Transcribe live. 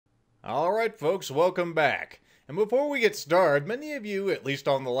Alright folks, welcome back. And before we get started, many of you, at least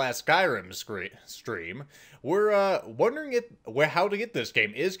on the last Skyrim stream, were wondering how to get this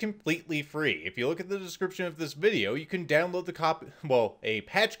game. It is completely free. If you look at the description of this video, you can download a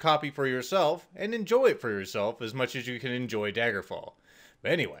patch copy for yourself, and enjoy it for yourself as much as you can enjoy Daggerfall.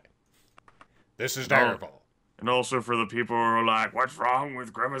 But anyway, this is Daggerfall. And also for the people who are like, what's wrong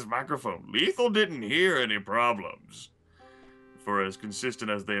with Grimith's microphone? Lethal didn't hear any problems. For as consistent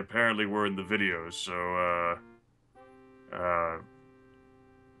as they apparently were in the videos, so,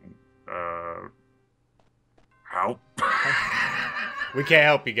 help? We can't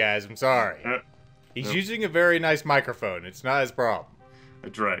help you guys, I'm sorry. He's using a very nice microphone, it's not his problem.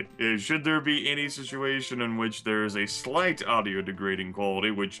 That's right. Should there be any situation in which there is a slight audio degrading quality,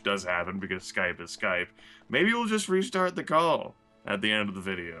 which does happen because Skype is Skype, maybe we'll just restart the call at the end of the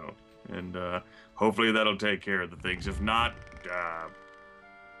video. And, hopefully that'll take care of the things. If not,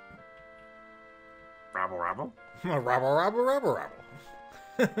 rabble rabble? Rabble rabble rabble rabble.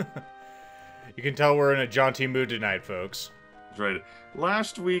 You can tell we're in a jaunty mood tonight, folks. That's right.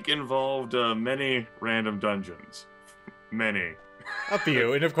 Last week involved many random dungeons. Many. A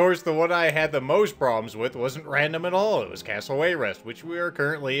few, and of course the one I had the most problems with wasn't random at all. It was Castle Wayrest, which we are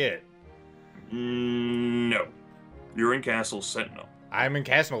currently in. No. You're in Castle Sentinel. I'm in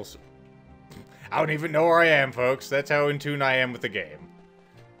Castle... I don't even know where I am, folks. That's how in tune I am with the game.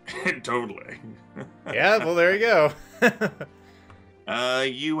 Totally. Yeah, well, there you go.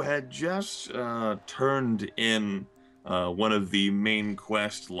 You had just turned in one of the main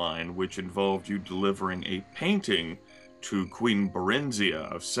quest line, which involved you delivering a painting to Queen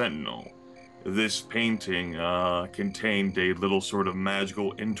Berenzia of Sentinel. This painting contained a little sort of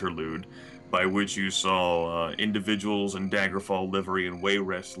magical interlude by which you saw individuals in Daggerfall livery and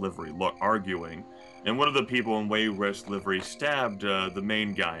Wayrest livery arguing, and one of the people in Wayrest livery stabbed the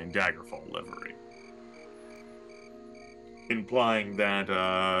main guy in Daggerfall livery, implying that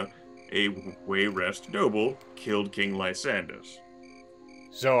a Wayrest noble killed King Lysandus.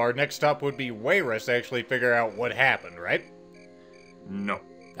 So our next stop would be Wayrest to actually figure out what happened, right? No.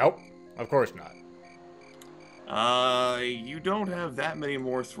 Nope, of course not. You don't have that many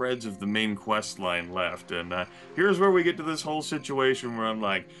more threads of the main quest line left, and here's where we get to this whole situation where I'm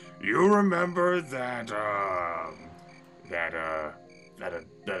like, you remember that, oh god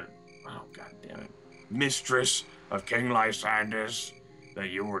damn it, mistress of King Lysandus that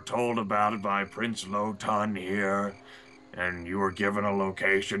you were told about by Prince Lotan here, and you were given a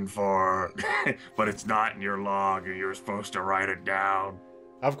location for, but it's not in your log, and you're supposed to write it down.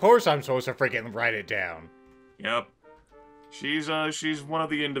 Of course I'm supposed to freaking write it down. Yep. She's one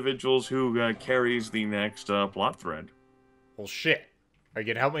of the individuals who carries the next plot thread. Well, shit. Are you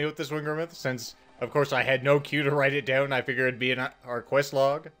gonna help me with this one, Grimith? Since, of course, I had no cue to write it down, I figured it'd be in our quest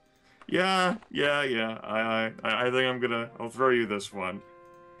log. Yeah. I think I'll throw you this one.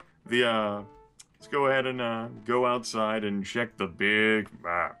 Let's go ahead and go outside and check the big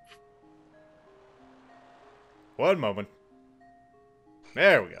map. One moment.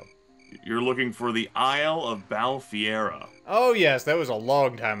 There we go. You're looking for the Isle of Balfiera. Oh yes, that was a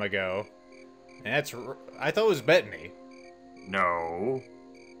long time ago. And I thought it was Bettany. No.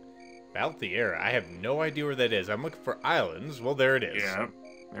 Balfiera, I have no idea where that is. I'm looking for islands. Well, there it is. Yeah,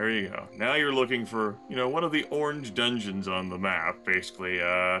 there you go. Now you're looking for, one of the orange dungeons on the map, basically.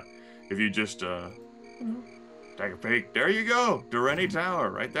 If you just, take a peek. There you go! Direnni Tower,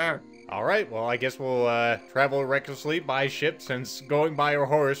 right there. Alright, well, I guess we'll travel recklessly by ship, since going by a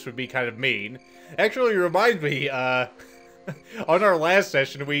horse would be kind of mean. Actually, it reminds me, on our last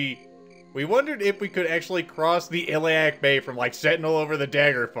session, we wondered if we could actually cross the Iliac Bay from, like, Sentinel over the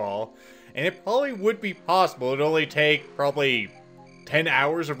Daggerfall. And it probably would be possible. It'd only take probably 10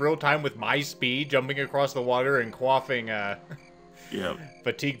 hours of real time with my speed, jumping across the water and quaffing,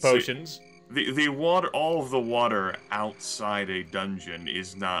 fatigue potions. The water, all of the water outside a dungeon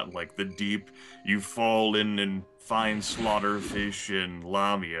is not like the deep, you fall in and find slaughterfish in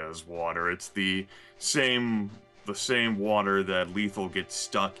Lamia's water. It's the same water that Lethal gets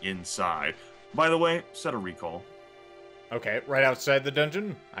stuck inside. By the way, set a recall. Okay, right outside the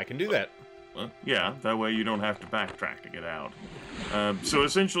dungeon? I can do that. Yeah, that way you don't have to backtrack to get out. So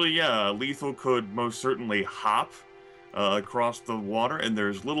essentially, yeah, Lethal could most certainly hop across the water, and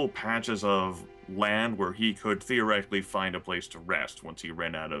there's little patches of land where he could theoretically find a place to rest once he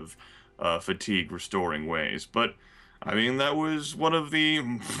ran out of fatigue restoring ways. But, I mean, that was one of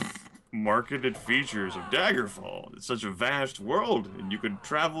the marketed features of Daggerfall. It's such a vast world, and you could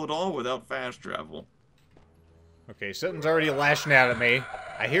travel it all without fast travel. Okay, something's already lashing out at me.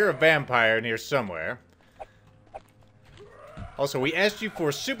 I hear a vampire near somewhere. Also, we asked you for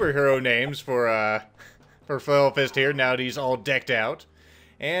superhero names for FlailFist here, now that he's all decked out.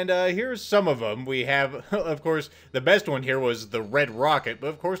 And here's some of them. We have, of course, the best one here was the Red Rocket, but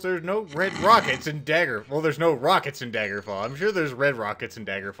of course there's no red rockets in Well, there's no rockets in Daggerfall. I'm sure there's red rockets in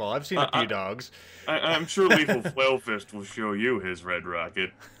Daggerfall. I've seen a few dogs. I'm sure Lethal FlailFist will show you his red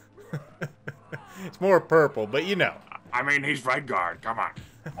rocket. It's more purple, but you know. I mean, he's Red Guard. Come on.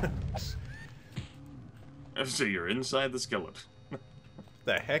 So you're inside the skillet.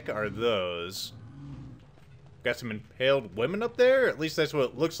 The heck are those? Got some impaled women up there? At least that's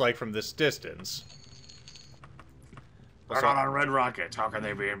what it looks like from this distance. They're not on red rockets. How can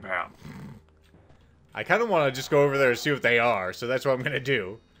they be impaled? I kind of want to just go over there and see what they are, so that's what I'm going to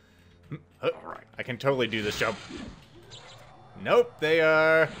do. Alright. I can totally do this jump. Nope,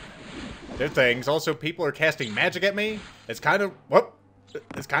 they're things. Also, people are casting magic at me. It's kind of... Whoop!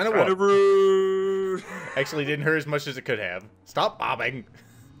 It's kind of rude. Actually, didn't hurt as much as it could have. Stop bobbing.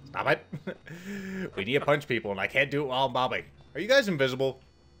 Stop it. We need to punch people, and I can't do it while I'm bobbing. Are you guys invisible?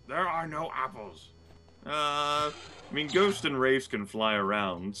 There are no apples. I mean, ghosts and wraiths can fly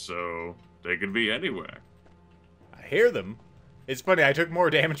around, so they could be anywhere. I hear them. It's funny, I took more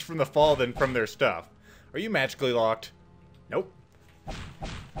damage from the fall than from their stuff. Are you magically locked? Nope.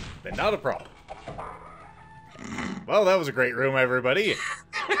 Then not a problem. Well, that was a great room, everybody.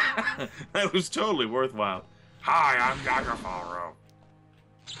 That was totally worthwhile. Hi, I'm Daggerfall Room.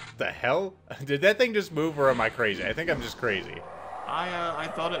 The hell? Did that thing just move, or am I crazy? I think I'm just crazy. I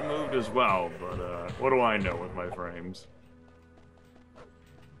thought it moved as well, but what do I know with my frames?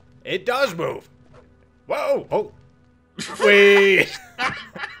 It does move. Whoa! Oh. Wait.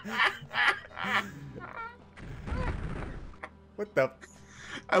 What the?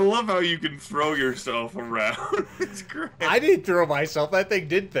 I love how you can throw yourself around. It's great. I didn't throw myself. That thing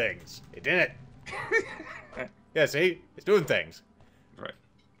did things. It did it. Yeah, see? It's doing things. Right.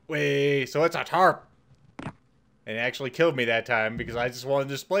 Wait, so it's a tarp. And it actually killed me that time because I just wanted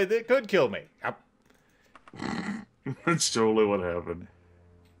to display that it could kill me. Yep. That's totally what happened.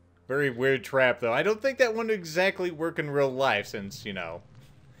 Very weird trap, though. I don't think that one would exactly work in real life since, you know,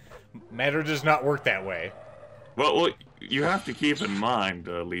 matter does not work that way. Well, you have to keep in mind,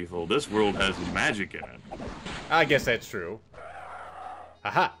 Lethal, this world has magic in it. I guess that's true.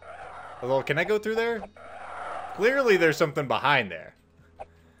 Aha! Although, can I go through there? Clearly there's something behind there.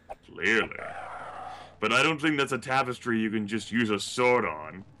 Clearly. But I don't think that's a tapestry you can just use a sword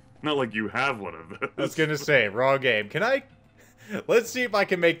on. Not like you have one of those. I was gonna say, wrong game. Can I? Let's see if I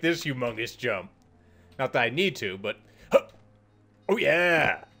can make this humongous jump. Not that I need to, but... Oh,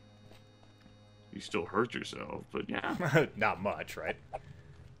 yeah! You still hurt yourself, but yeah. Not much, right?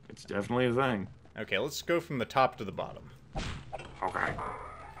 It's definitely a thing. Okay, let's go from the top to the bottom. Okay.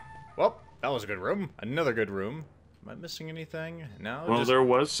 Well, that was a good room. Another good room. Am I missing anything? No? Well, there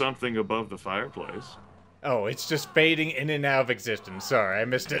was something above the fireplace. Oh, it's just fading in and out of existence. Sorry, I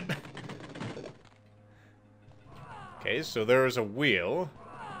missed it. Okay, so there's a wheel.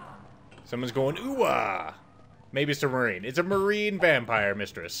 Someone's going, ooh-ah! Maybe it's a marine. It's a marine vampire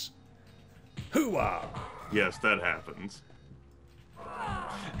mistress. Hoo-ah! Yes, that happens.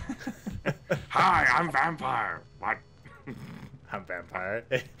 Hi, I'm vampire. What? I'm vampire.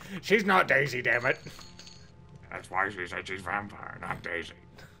 She's not Daisy, damn it. That's why she said she's vampire, not Daisy.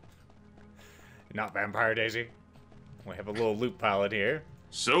 Not vampire Daisy. We have a little loot pilot here.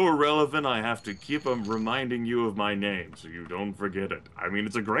 So irrelevant, I have to keep reminding you of my name so you don't forget it. I mean,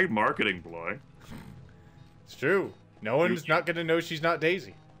 it's a great marketing ploy. It's true. No one's not going to know she's not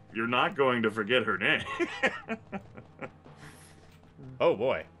Daisy. You're not going to forget her name. Oh,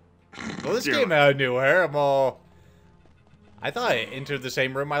 boy. Well, this came out of nowhere. I'm all... I thought I entered the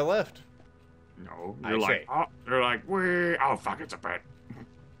same room I left. No, you're like, wee. Oh, fuck, it's a pit.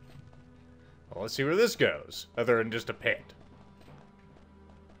 Well, let's see where this goes, other than just a pit.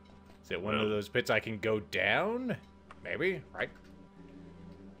 Is it one of those pits I can go down? Maybe, right?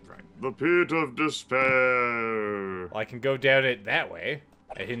 Right. The pit of despair. Well, I can go down it that way.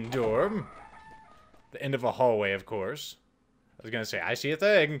 A hidden door. The end of a hallway, of course. I was gonna say, I see a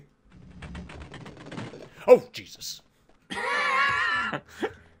thing. Oh, Jesus.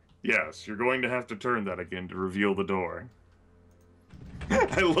 Yes, you're going to have to turn that again to reveal the door.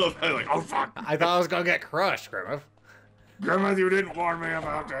 I love how, like, oh, fuck. I thought I was gonna get crushed, Grimith. Grimith, you didn't warn me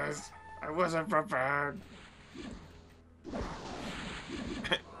about this. I wasn't prepared.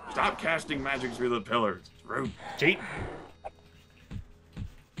 Stop casting magic through the pillars. It's rude. Cheat.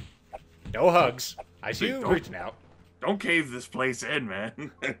 No hugs. I see you reaching out. Don't cave this place in,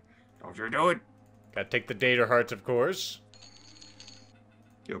 man. Don't you do it. Gotta take the data hearts, of course.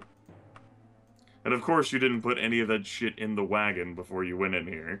 Yep. And of course you didn't put any of that shit in the wagon before you went in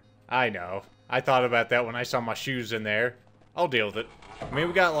here. I know. I thought about that when I saw my shoes in there. I'll deal with it. I mean,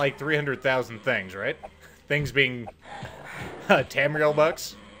 we got like 300,000 things, right? Things being Tamriel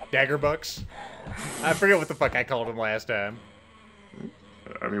bucks, dagger bucks. I forget what the fuck I called them last time.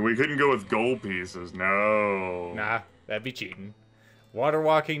 I mean, we couldn't go with gold pieces, no. Nah, that'd be cheating. Water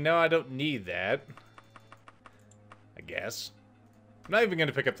walking, no, I don't need that. I guess. I'm not even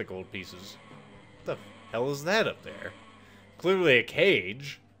gonna pick up the gold pieces. What the hell is that up there? Clearly a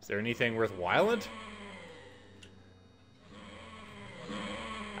cage. Is there anything worthwhile in it?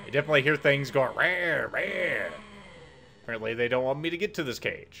 I definitely hear things going rare, rare. Apparently they don't want me to get to this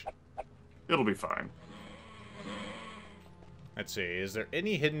cage. It'll be fine. Let's see, is there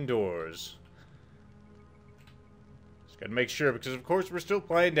any hidden doors? Just gotta make sure, because of course we're still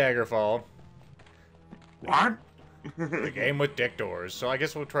playing Daggerfall. What? The game with dick doors, so I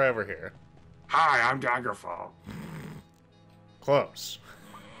guess we'll try over here. Hi, I'm Daggerfall. Close.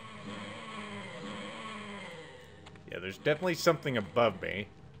 Yeah, there's definitely something above me.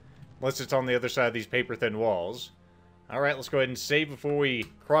 Unless it's on the other side of these paper-thin walls. Alright, let's go ahead and save before we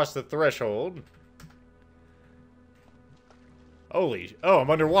cross the threshold. Holy... Oh, I'm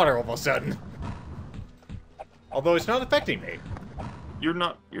underwater all of a sudden. Although it's not affecting me. You're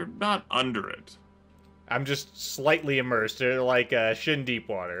not under it. I'm just slightly immersed. They're like shin deep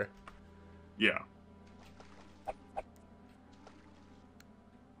water. Yeah. Okay,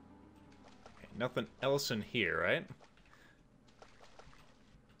 nothing else in here, right?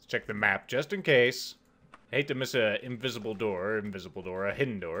 Let's check the map just in case. I hate to miss a invisible door, a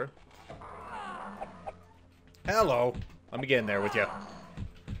hidden door. Hello. Let me get in there with you.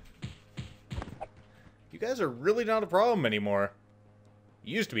 You guys are really not a problem anymore.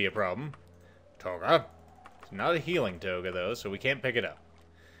 Used to be a problem. Toga. It's not a healing toga, though, so we can't pick it up.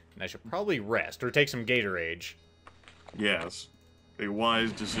 And I should probably rest, or take some Gatorade. Yes. A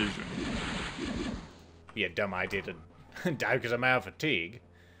wise decision. Be a dumb idea to die because I'm out of fatigue.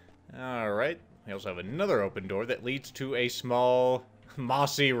 Alright. We also have another open door that leads to a small,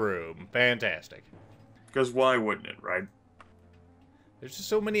 mossy room. Fantastic. Because why wouldn't it, right? There's just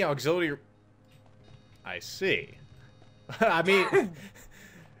so many auxiliary... I see. I mean...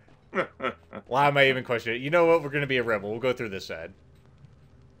 Why am I even questioning it? You know what? We're going to be a rebel. We'll go through this side.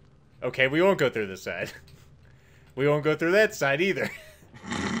 Okay, we won't go through this side. We won't go through that side either.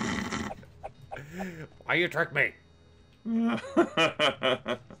 Why you trick me?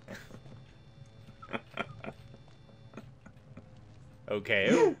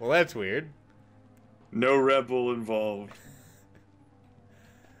 Okay, well that's weird. No rebel involved.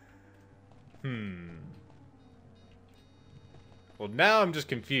 Well, now I'm just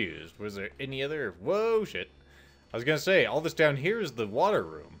confused. Was there any other... Whoa, shit. I was gonna say, all this down here is the water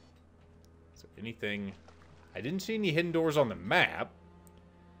room. Is there anything... I didn't see any hidden doors on the map.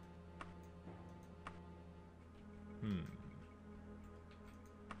 And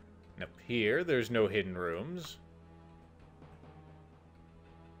up here, there's no hidden rooms.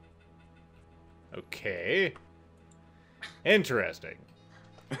 Okay. Interesting.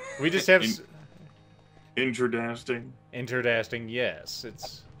 We just have... Interdasting? Interdasting, yes.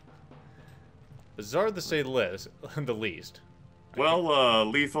 It's bizarre to say the least. Well,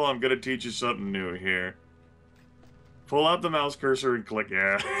 Lethal, I'm gonna teach you something new here. Pull out the mouse cursor and click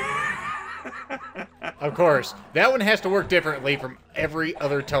yeah. Of course. That one has to work differently from every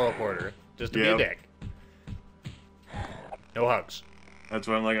other teleporter. Just to be a dick. No hugs. That's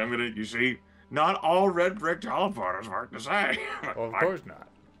why I'm gonna, you see, not all red brick teleporters work the same. Well, of course not.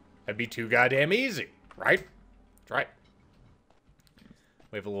 That'd be too goddamn easy, right? That's right.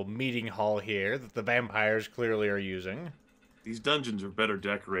 We have a little meeting hall here that the vampires clearly are using. These dungeons are better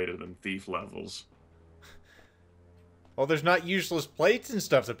decorated than thief levels. Well, there's not useless plates and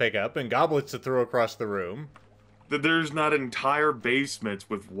stuff to pick up and goblets to throw across the room. There's not entire basements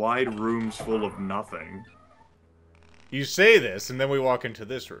with wide rooms full of nothing. You say this, and then we walk into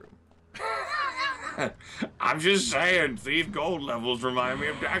this room. I'm just saying, thief gold levels remind me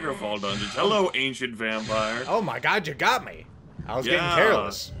of Daggerfall dungeons. Hello, ancient vampire. Oh my god, you got me. I was getting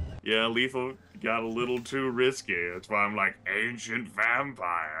careless. Yeah, Lethal got a little too risky. That's why I'm like, ancient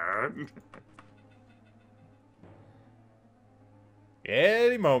vampire.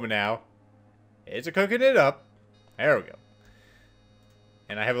 Any moment now. It's a cooking it up. There we go.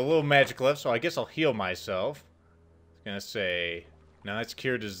 And I have a little magic left, so I guess I'll heal myself. I was gonna say, no, that's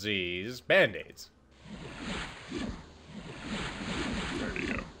cure disease. Band-aids. There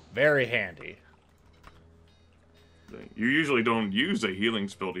you go. Very handy. You usually don't use a healing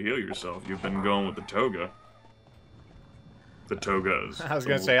spell to heal yourself. You've been going with the toga. the togas. I was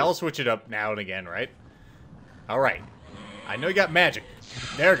gonna say, I'll switch it up now and again, right? Alright. I know you got magic.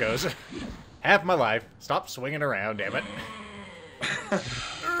 There goes. Half my life. Stop swinging around, damn it.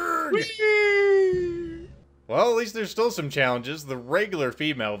 Well, at least there's still some challenges. The regular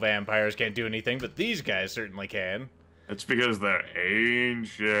female vampires can't do anything, but these guys certainly can. It's because they're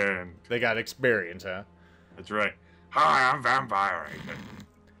ancient. They got experience, huh? That's right. Hi, I'm Vampire. I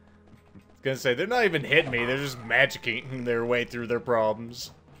was gonna say, they're not even hitting me, they're just magicking their way through their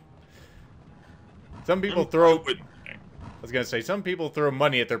problems. Some people throw... I was gonna say, some people throw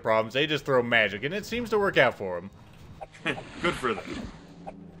money at their problems, they just throw magic, and it seems to work out for them. Good for them.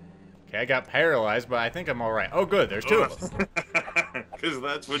 Okay, I got paralyzed, but I think I'm alright. Oh, good, there's two of them. Because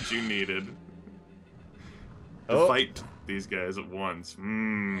that's what you needed. To fight these guys at once.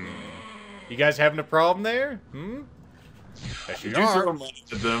 You guys having a problem there? Yes, you are. Throw money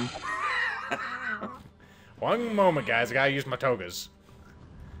at them? One moment, guys, I gotta use my togas.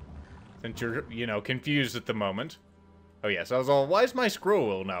 Since you're, you know, confused at the moment. Oh, yes, I was all, why is my scroll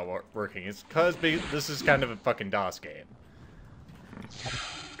wheel not working? It's because this is kind of a fucking DOS game.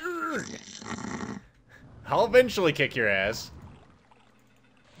 I'll eventually kick your ass.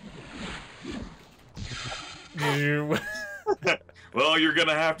 Well, you're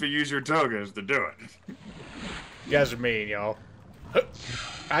gonna have to use your togas to do it. You guys are mean, y'all.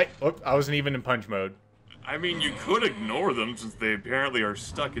 I wasn't even in punch mode. I mean, you could ignore them since they apparently are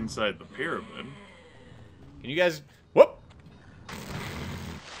stuck inside the pyramid. Can you guys... Whoop!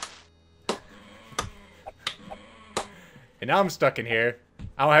 And now I'm stuck in here.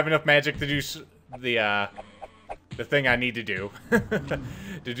 I don't have enough magic to do the thing I need to do.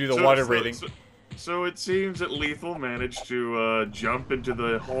 To do the water breathing. So it seems that Lethal managed to jump into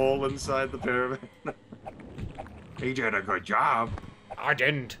the hole inside the pyramid. He did a good job. I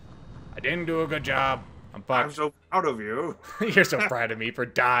didn't do a good job. I'm so proud of you. You're so proud of me for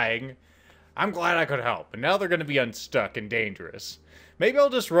dying. I'm glad I could help, and now they're going to be unstuck and dangerous. Maybe I'll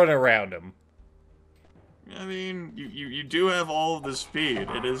just run around them. I mean, you do have all of the speed.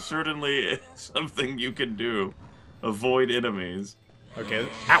 It is certainly something you can do. Avoid enemies. Okay.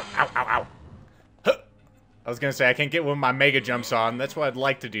 Ow, ow, ow, ow. Huh. I was going to say, I can't get one of my mega jumps on. That's what I'd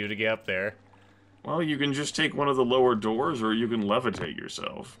like to do to get up there. Well, you can just take one of the lower doors, or you can levitate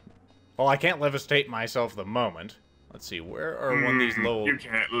yourself. Well, I can't levitate myself at the moment. Let's see, where are one of these low... You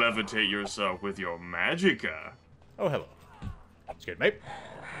can't levitate yourself with your magicka. Oh, hello. Excuse me.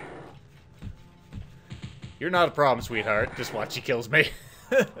 You're not a problem, sweetheart. Just watch he kills me.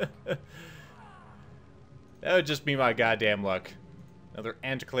 That would just be my goddamn luck. Another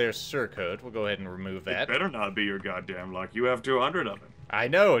Anticlair Sir code. We'll go ahead and remove that. It better not be your goddamn luck. You have 200 of it. I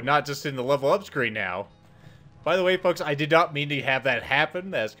know, not just in the level up screen now. By the way, folks, I did not mean to have that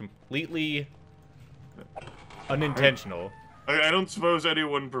happen. That's completely unintentional. I don't suppose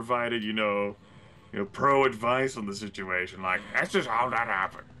anyone provided, you know, pro advice on the situation. Like, that's just how that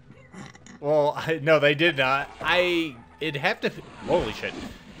happened. Well, no, they did not. It'd have to... Holy shit.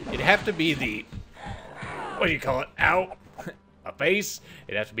 It'd have to be the... What do you call it? Out my face?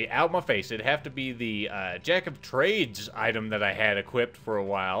 It'd have to be out my face. It'd have to be the Jack of Trades item that I had equipped for a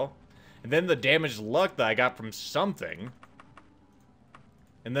while. And then the damaged luck that I got from something.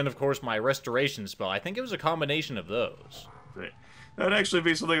 And then, of course, my restoration spell. I think it was a combination of those. That'd actually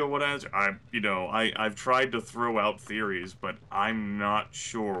be something I would answer. I've tried to throw out theories, but I'm not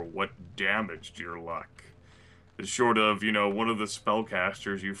sure what damaged your luck. Short of, one of the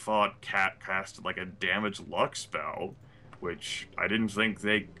spellcasters you fought casted like a damaged luck spell, which I didn't think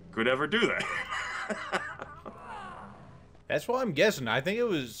they could ever do that. That's what I'm guessing. I think it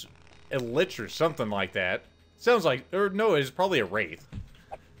was a lich or something like that. Sounds like, or no, it's probably a wraith.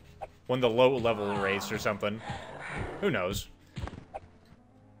 One of the low-level wraiths or something. Who knows?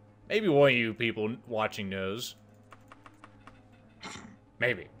 Maybe one of you people watching knows.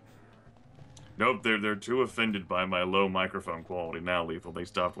 Maybe. Nope, they're too offended by my low microphone quality now, Lethal. They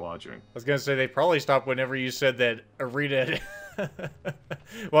stopped watching. I was gonna say they probably stopped whenever you said that arena.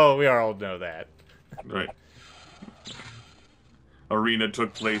 Well, we all know that. Right. Arena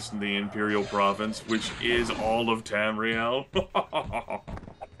took place in the Imperial Province, which is all of Tamriel.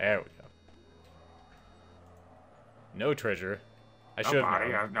 There we go. No treasure. I should have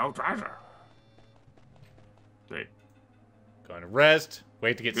Nobody has no treasure. See. Going to rest.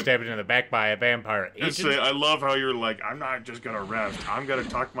 Wait to get stabbed in the back by a vampire agent. I love how you're like, I'm not just gonna rest. I'm gonna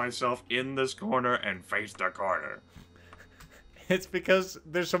tuck myself in this corner and face the corner. It's because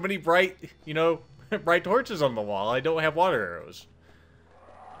there's so many bright, bright torches on the wall. I don't have water arrows.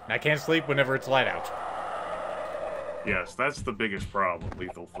 And I can't sleep whenever it's light out. Yes, that's the biggest problem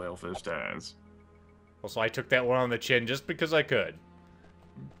Lethal FlailFist has. Also, I took that one on the chin just because I could.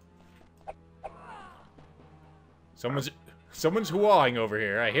 Someone's hooahing over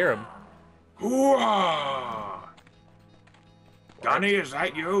here. I hear him. Hooah! Donnie, is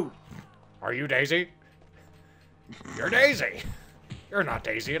that you? Are you Daisy? You're Daisy. You're not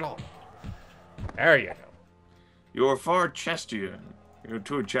Daisy at all. There you go. You're far chestier. You're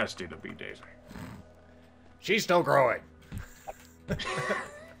too chesty to be Daisy. She's still growing.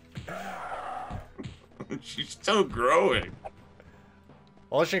 She's still growing.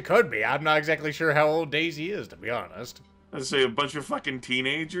 Well, she could be. I'm not exactly sure how old Daisy is, to be honest. Let's say a bunch of fucking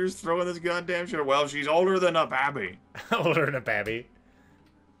teenagers throwing this goddamn shit. Well, she's older than a babby. Older than a babby.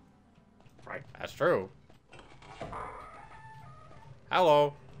 Right. That's true.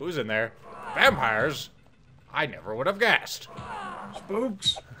 Hello. Who's in there? Vampires? I never would have guessed.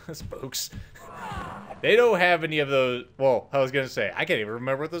 Spooks. Spooks. They don't have any of those... Well, I was going to say, I can't even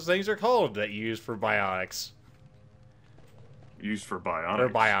remember what those things are called that you use for bionics. Used for bionics. Or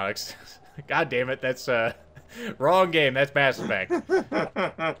bionics. God damn it, that's... wrong game, that's Mass Effect.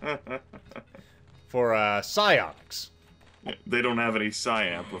 For, psionics. They don't have any psi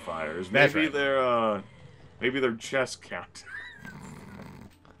amplifiers. That's Maybe right. maybe their chest count.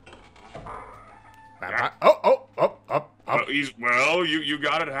 Yeah. Oh. Well, you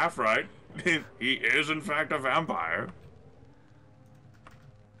got it half right. He is, in fact, a vampire.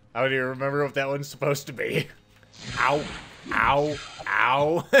 I don't even remember what that one's supposed to be. Ow. Ow.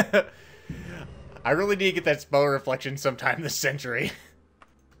 Ow. I really need to get that spell reflection sometime this century.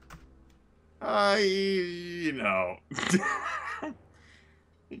 You know.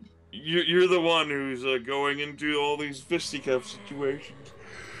 You're the one who's going into all these fisticuff situations.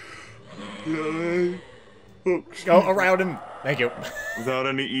 Go around him. Thank you. Without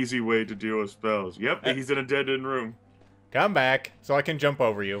any easy way to deal with spells. Yep, he's in a dead-end room. Come back so I can jump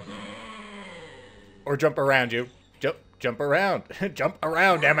over you. Or jump around you. Jump around. Jump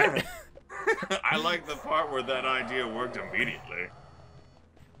around, damn it. I like the part where that idea worked immediately.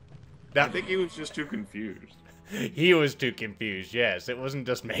 I think he was just too confused. He was too confused, yes. It wasn't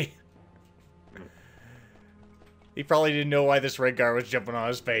just me. He probably didn't know why this red guy was jumping on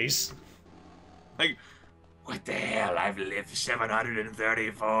his face. Like, what the hell? I've lived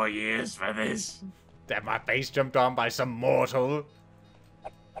 734 years for this. That my face jumped on by some mortal.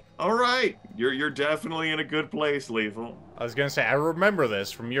 All right, you're definitely in a good place, Lethal. I was gonna say, I remember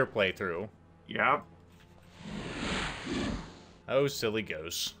this from your playthrough. Yep. Oh, silly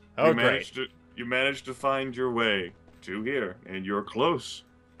ghost. Oh, great. You managed to find your way to here, and you're close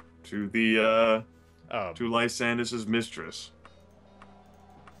to the, to Lysandus' mistress.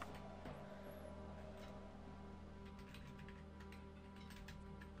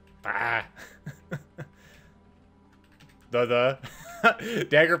 Ah.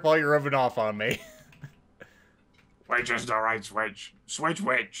 Daggerfall, you're rubbing off on me. Which is the right switch? Switch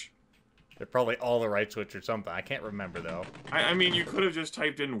which? They're probably all the right switch or something. I can't remember, though. I mean, you could have just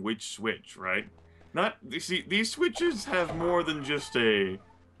typed in which switch, right? See, these switches have more than just a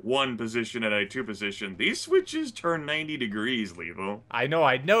 1 position and a 2 position. These switches turn 90 degrees, Lethal. I know,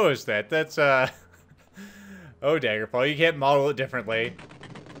 I noticed that. That's, Oh, Daggerfall, you can't model it differently.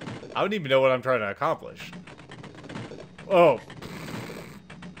 I don't even know what I'm trying to accomplish. Oh.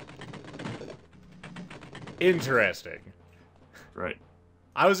 Interesting. Right.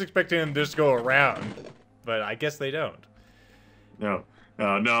 I was expecting them to just go around, but I guess they don't. No,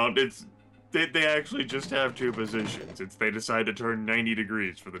 it's... They actually just have 2 positions. They decide to turn 90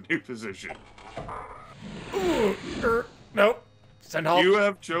 degrees for the new position. Nope. Send halt. You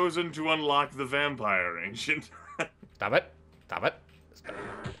have chosen to unlock the vampire ancient. Stop it. Stop it.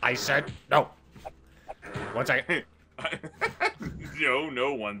 I said no. 1 second.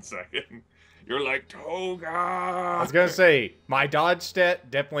 No, 1 second. You're like, Toga! I was gonna say, my dodge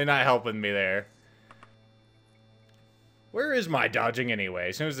stat definitely not helping me there. Where is my dodging anyway?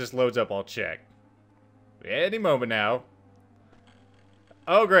 As soon as this loads up, I'll check. Any moment now.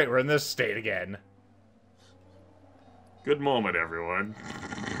 Oh great, we're in this state again. Good moment, everyone.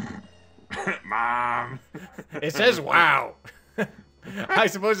 Mom! It says wow! I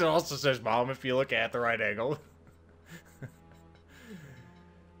suppose it also says mom if you look at the right angle.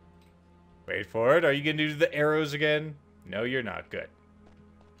 Wait for it. Are you going to do the arrows again? No, you're not. Good.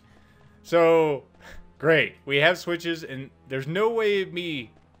 So, great. We have switches, and there's no way of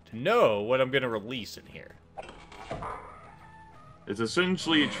me to know what I'm going to release in here. It's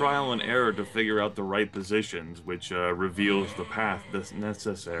essentially trial and error to figure out the right positions, which reveals the path that's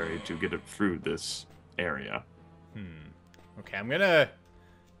necessary to get it through this area. Okay, I'm going to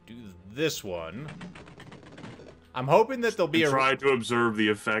do this one. I'm hoping that there'll be Try to observe the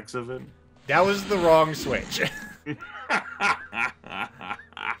effects of it. That was the wrong switch.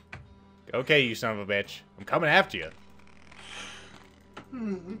 Okay, you son of a bitch. I'm coming after you.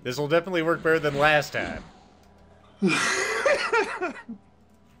 This will definitely work better than last time. You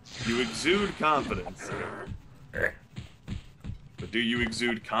exude confidence. But do you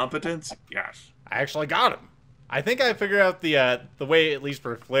exude competence? Yes. I actually got him. I think I figured out the way, at least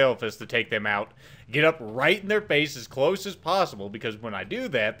for FlailFist, to take them out. Get up right in their face as close as possible, because when I do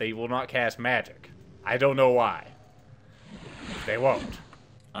that, they will not cast magic. I don't know why. They won't.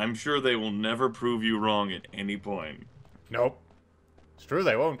 I'm sure they will never prove you wrong at any point. Nope. It's true,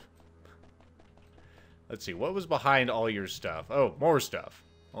 they won't. Let's see, what was behind all your stuff? Oh, more stuff.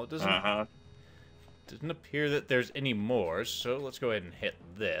 Well, it doesn't appear that there's any more, so let's go ahead and hit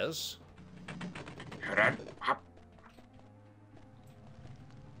this.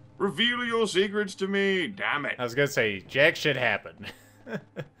 Reveal your secrets to me, damn it. I was gonna say, jack shit happened.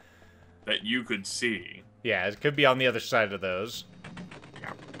 That you could see. Yeah, it could be on the other side of those.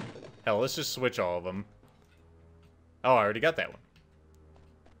 Hell, let's just switch all of them. Oh, I already got that one.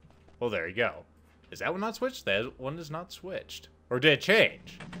 Well, there you go. Is that one not switched? That one is not switched. Or did it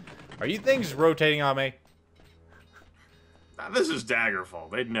change? Are you things rotating on me? Now, this is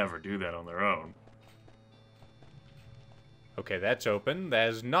Daggerfall. They'd never do that on their own. Okay, that's open. That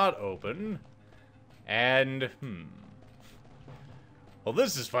is not open. And, well,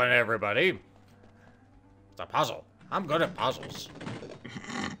 this is fun, everybody. It's a puzzle. I'm good at puzzles.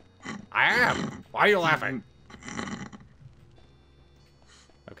 I am. Why are you laughing?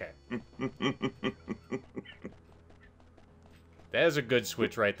 Okay. That is a good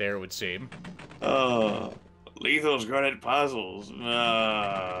switch right there, it would seem. Oh, Lethal's good at puzzles.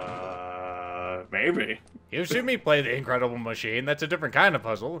 Maybe. You've seen me play the Incredible Machine. That's a different kind of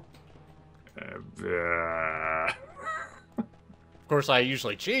puzzle. Of course, I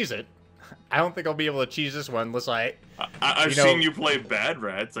usually cheese it. I don't think I'll be able to cheese this one unless I've seen you play Bad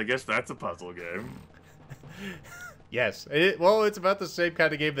Rats. I guess that's a puzzle game. Yes. Well, it's about the same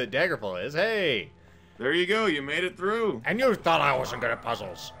kind of game that Daggerfall is. Hey! There you go. You made it through. And you thought I wasn't good at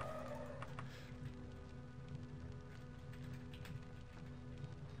puzzles.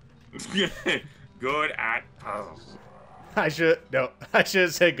 Good at puzzles. I should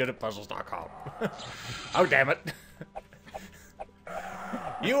have said good at puzzles.com. Oh, damn it.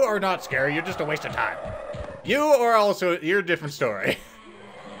 You are not scary. You're just a waste of time. You're a different story.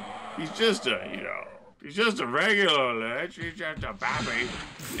 He's just a, he's just a regular lich. He's just a babby.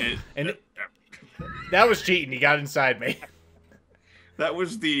 That was cheating. He got inside me. That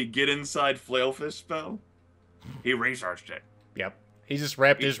was the get inside FlailFist spell. He researched it. Yep. He just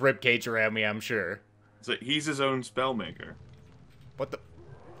wrapped his ribcage around me, I'm sure. So he's his own spell maker. What the?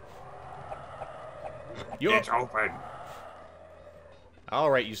 It's open.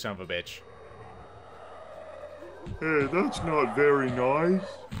 All right, you son of a bitch. Hey, that's not very nice.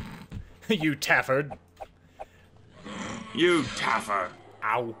 You tafford. You taffer.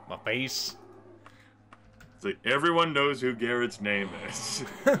 Ow, my face. So everyone knows who Garrett's name is.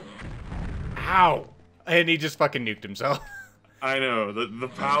 Ow. And he just fucking nuked himself. I know, the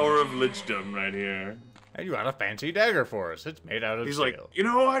power of lichdom right here. And you got a fancy dagger for us. It's made out of steel. He's like, you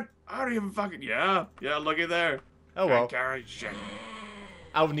know what? I don't even fucking... Yeah, look at there. Oh, well. Carry shit.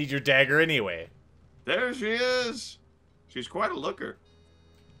 I'll need your dagger anyway. There she is. She's quite a looker.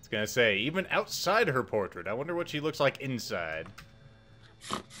 I was gonna say, even outside her portrait, I wonder what she looks like inside.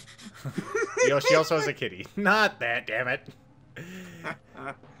 She also has a kitty. Not that, damn it.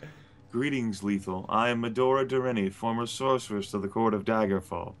 Greetings, Lethal. I am Medora Direnni, former sorceress to the court of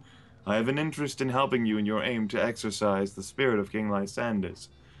Daggerfall. I have an interest in helping you in your aim to exorcise the spirit of King Lysandus,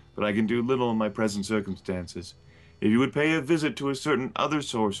 but I can do little in my present circumstances. If you would pay a visit to a certain other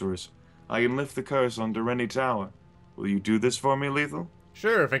sorceress, I can lift the curse on Direnni Tower. Will you do this for me, Lethal?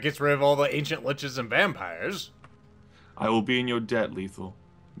 Sure, if it gets rid of all the ancient liches and vampires. I will be in your debt, Lethal.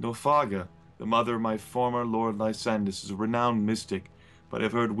 Norfaga, the mother of my former Lord Lysandus, is a renowned mystic, but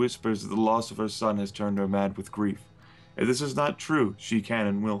I've heard whispers that the loss of her son has turned her mad with grief. If this is not true, she can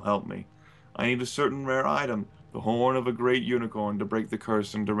and will help me. I need a certain rare item, the horn of a great unicorn, to break the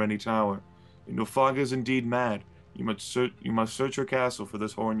curse in Direnni Tower. If Norfaga is indeed mad, you must search your castle for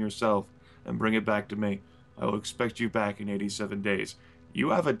this horn yourself, and bring it back to me. I will expect you back in 87 days.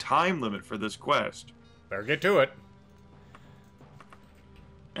 You have a time limit for this quest. Better get to it.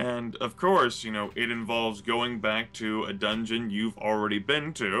 And, of course, it involves going back to a dungeon you've already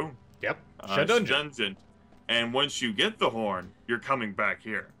been to. Yep, dungeon. And once you get the horn, you're coming back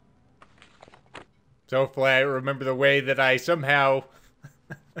here. So hopefully I remember the way that I somehow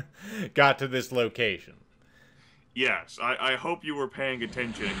got to this location. Yes, I hope you were paying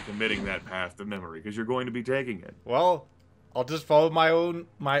attention and committing that path to memory, because you're going to be taking it. Well, I'll just follow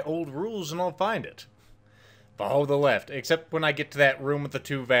my old rules and I'll find it. Follow the left, except when I get to that room with the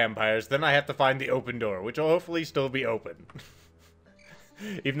 2 vampires, then I have to find the open door, which will hopefully still be open.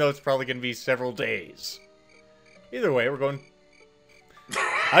 Even though it's probably going to be several days. Either way, we're going...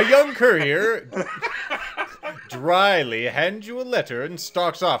 A young courier dryly hands you a letter and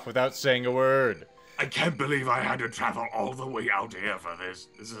stalks off without saying a word. I can't believe I had to travel all the way out here for this.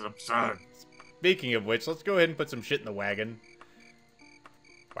 This is absurd. Speaking of which, let's go ahead and put some shit in the wagon.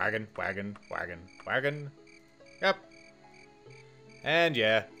 Wagon, wagon, wagon, wagon. Yep. And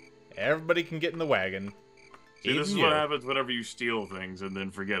yeah, everybody can get in the wagon. See, this is what happens whenever you steal things and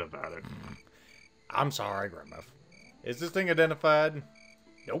then forget about it. I'm sorry, Grimith. Is this thing identified?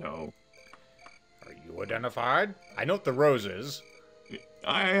 Nope. No. Are you identified? I know what the rose is.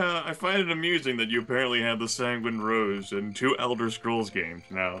 I find it amusing that you apparently have the Sanguine Rose in 2 Elder Scrolls games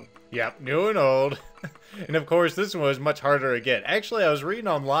now. Yep, new and old. And of course, this one was much harder to get. Actually, I was reading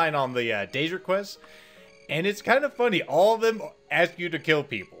online on the Days Requests, and it's kind of funny. All of them ask you to kill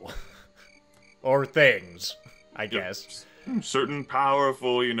people. Or things, I guess. Certain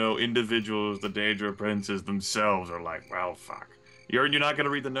powerful, individuals, the Daedra princes themselves are like, well, fuck. You're not going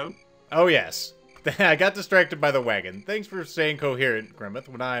to read the note? Oh, yes. I got distracted by the wagon. Thanks for staying coherent, Grimith,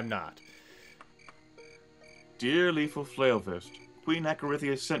 when I am not. Dear Lethal FlailFist, Queen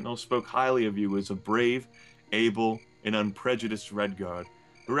Acherithia's Sentinel spoke highly of you as a brave, able, and unprejudiced Redguard.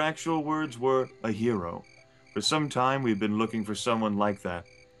 Her actual words were, a hero. For some time, we've been looking for someone like that.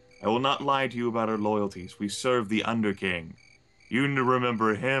 I will not lie to you about our loyalties. We serve the Underking. You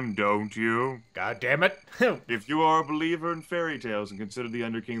remember him, don't you? God damn it. If you are a believer in fairy tales and consider the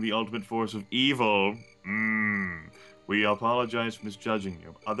Underking the ultimate force of evil, we apologize for misjudging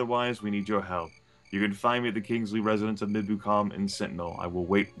you. Otherwise, we need your help. You can find me at the Kingsley residence of Midbucom in Sentinel. I will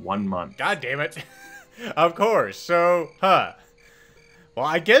wait 1 month. God damn it. Of course. So, Well,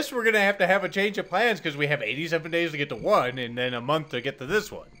 I guess we're going to have a change of plans because we have 87 days to get to 1 and then a month to get to this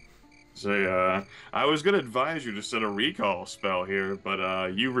one. Say, I was going to advise you to set a recall spell here,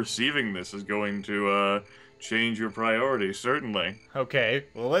 but you receiving this is going to change your priorities, certainly. Okay,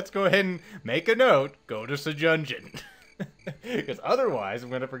 well, let's go ahead and make a note. Go to Sejunjin. Because otherwise, I'm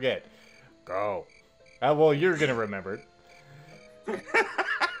going to forget. Go. Well, you're going to remember it.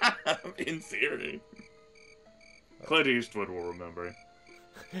 In theory. Clint Eastwood will remember.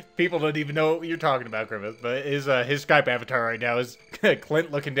 People don't even know what you're talking about, Grimith, but his Skype avatar right now is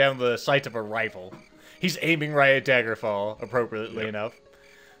Clint looking down the sight of a rifle. He's aiming right at Daggerfall, appropriately enough.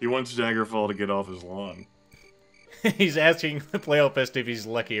 He wants Daggerfall to get off his lawn. He's asking the FlailFist if he's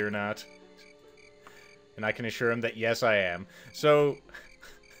lucky or not. And I can assure him that yes, I am. So,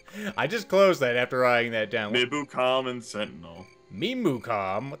 I just closed that after writing that down. Midbucom and Sentinel.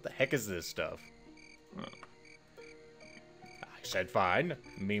 Midbucom? What the heck is this stuff? I said fine.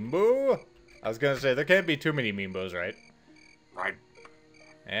 Mimbu? I was gonna say, there can't be too many Mimbos, right? Right.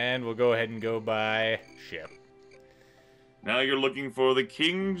 And we'll go ahead and go by ship. Now you're looking for the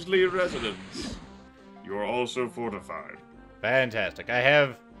Kingsley residence. You are also fortified. Fantastic. I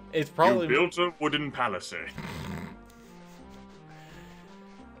have... It's probably... You built a wooden palisade.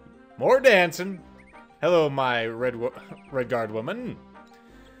 More dancing. Hello, my Redguard woman.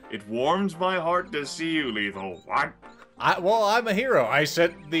 It warms my heart to see you, Lethal. What? Well, I'm a hero. I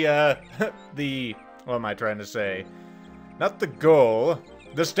set the, what am I trying to say? Not the goal,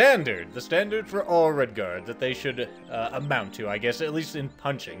 the standard. The standard for all Redguards that they should amount to, I guess, at least in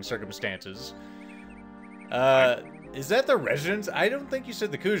punching circumstances. Is that the residence? I don't think you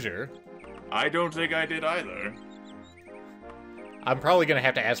said the Kujer. I don't think I did either. I'm probably going to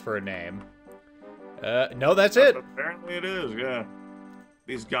have to ask for a name. No, that's it. Apparently it is, yeah.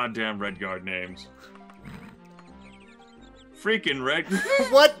 These goddamn Redguard names. Freaking Red...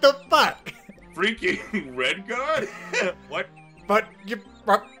 What the fuck? Freaking Redguard? What? But you...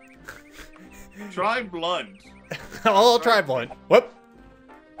 Try blunt. I'll try blunt. Whoop.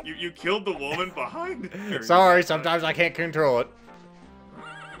 You killed the woman behind her. Sorry, sometimes I can't control it.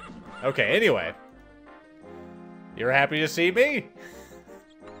 Okay, anyway. You're happy to see me?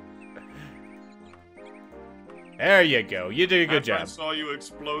 There you go. You did a good job. I saw you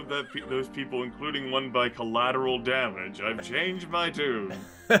explode those people, including one by collateral damage. I've changed my tune.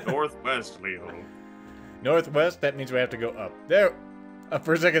 Northwest, Lethal. Northwest? That means we have to go up. There.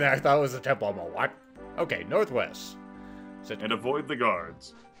 For a second there, I thought it was a temple. I'm like, what? Okay, northwest. And avoid the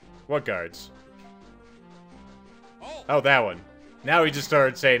guards. What guards? Oh, that one. Now he just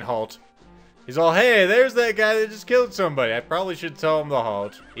started saying halt. He's all, hey, there's that guy that just killed somebody. I probably should tell him to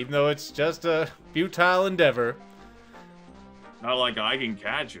halt, even though it's just a futile endeavor. Not like I can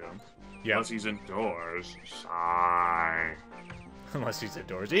catch him. Yeah. Unless he's indoors. Sigh. Unless he's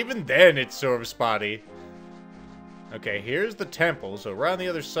indoors. Even then, it's sort of spotty. Okay, here's the temple, so around the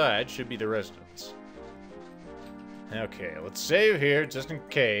other side should be the residence. Okay, let's save here, just in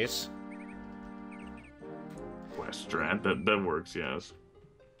case. Quest strat, that works, yes.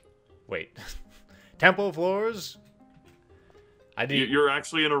 Wait. Temple floors? You're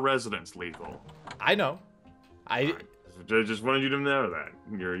actually in a residence, Lethal. I know. I just wanted you to know that.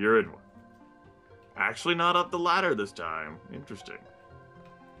 You're in one. Actually not up the ladder this time. Interesting.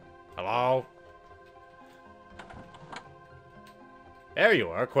 Hello? There you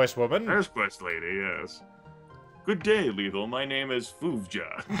are, quest woman. There's quest lady, yes. Good day, Lethal. My name is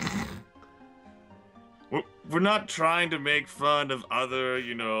Foovja. We're not trying to make fun of other,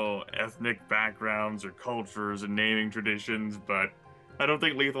 ethnic backgrounds or cultures and naming traditions, but I don't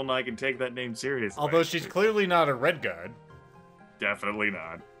think Lethal and I can take that name seriously. Although she's clearly not a red guard. Definitely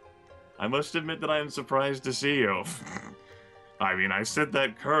not. I must admit that I am surprised to see you. I mean, I sent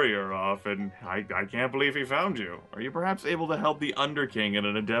that courier off, and I can't believe he found you. Are you perhaps able to help the Underking in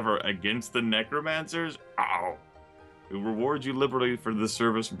an endeavor against the necromancers? Uh-oh. We reward you liberally for this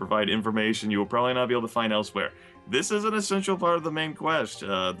service and provide information you will probably not be able to find elsewhere. This is an essential part of the main quest.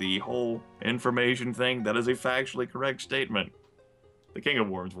 The whole information thing, that is a factually correct statement. The King of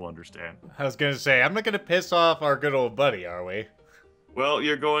Worms will understand. I was gonna say, I'm not gonna piss off our good old buddy, are we? Well,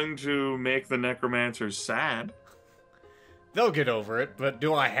 you're going to make the necromancers sad. They'll get over it, but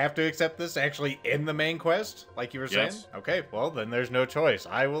do I have to accept this actually in the main quest, like you were saying? Yes. Okay, well, then there's no choice.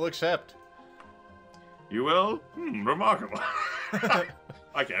 I will accept. You will? Remarkable.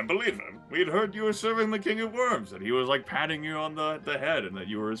 I can't believe him. We'd heard you were serving the King of Worms, and he was like patting you on the head and that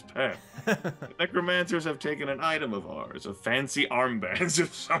you were his pet. The necromancers have taken an item of ours, a fancy armbands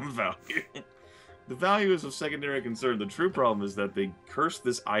of some value. The value is of secondary concern. The true problem is that they cursed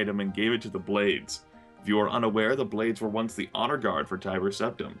this item and gave it to the Blades. If you are unaware, the Blades were once the honor guard for Tiber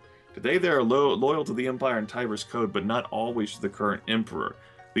Septim. Today they are loyal to the Empire and Tiber's code, but not always to the current Emperor.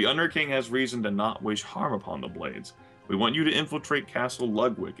 The Underking has reason to not wish harm upon the Blades. We want you to infiltrate Castle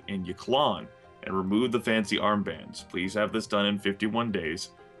Ludwig in Yklon and remove the fancy armbands. Please have this done in 51 days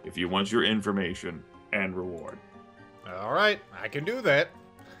if you want your information and reward. Alright, I can do that.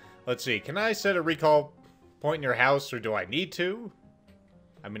 Let's see, can I set a recall point in your house, or do I need to?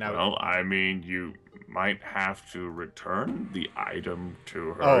 I mean, you might have to return the item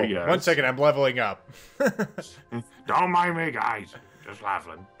to her, oh, yes. 1 second, I'm leveling up. Don't mind me, guys. Just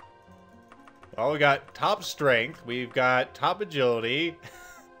laughing. Well, we got top strength, we've got top agility.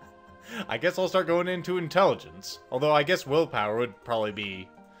 I guess I'll start going into intelligence. Although I guess willpower would probably be,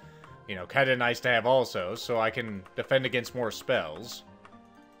 kind of nice to have also, so I can defend against more spells.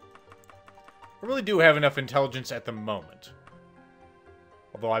 I really do have enough intelligence at the moment.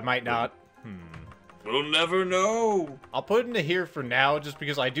 Although I might not. We'll never know. I'll put it into here for now, just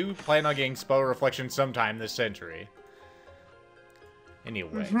because I do plan on getting spell reflection sometime this century.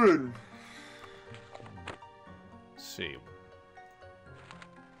 Anyway. Let's see.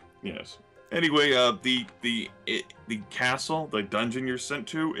 Yes. Anyway, the castle, the dungeon you're sent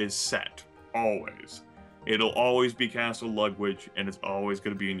to, is set. Always. It'll always be Castle Ludwig, and it's always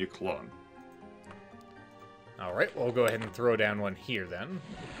going to be in Yklon. Alright, we'll go ahead and throw down one here, then.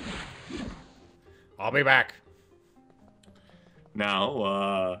 I'll be back.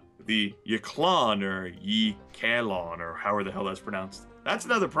 Now, the Yklon, or Ykalon, or however the hell that's pronounced, that's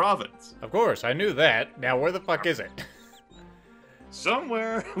another province. Of course, I knew that. Now, where the fuck is it?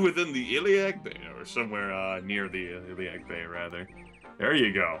 Somewhere within the Iliac Bay, or somewhere near the Iliac Bay, rather. There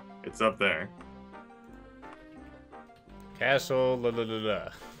you go. It's up there. Castle la la la la.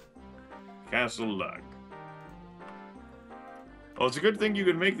 Castle Lug. Well, it's a good thing you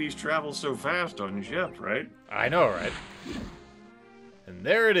can make these travels so fast on your ship, right? I know, right? And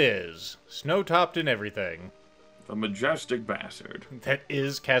there it is. Snow-topped and everything. The majestic bastard. That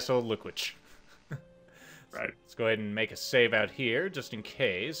is Castle Ludwig. Right. Let's go ahead and make a save out here, just in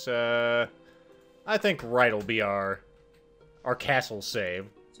case. I think right will be our castle save.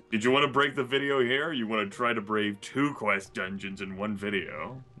 Did you want to break the video here, or you want to try to brave 2 quest dungeons in one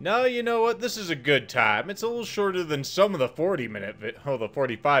video? No, you know what? This is a good time. It's a little shorter than some of the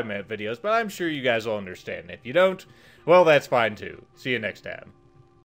 45-minute videos, but I'm sure you guys will understand. If you don't, well, that's fine too. See you next time.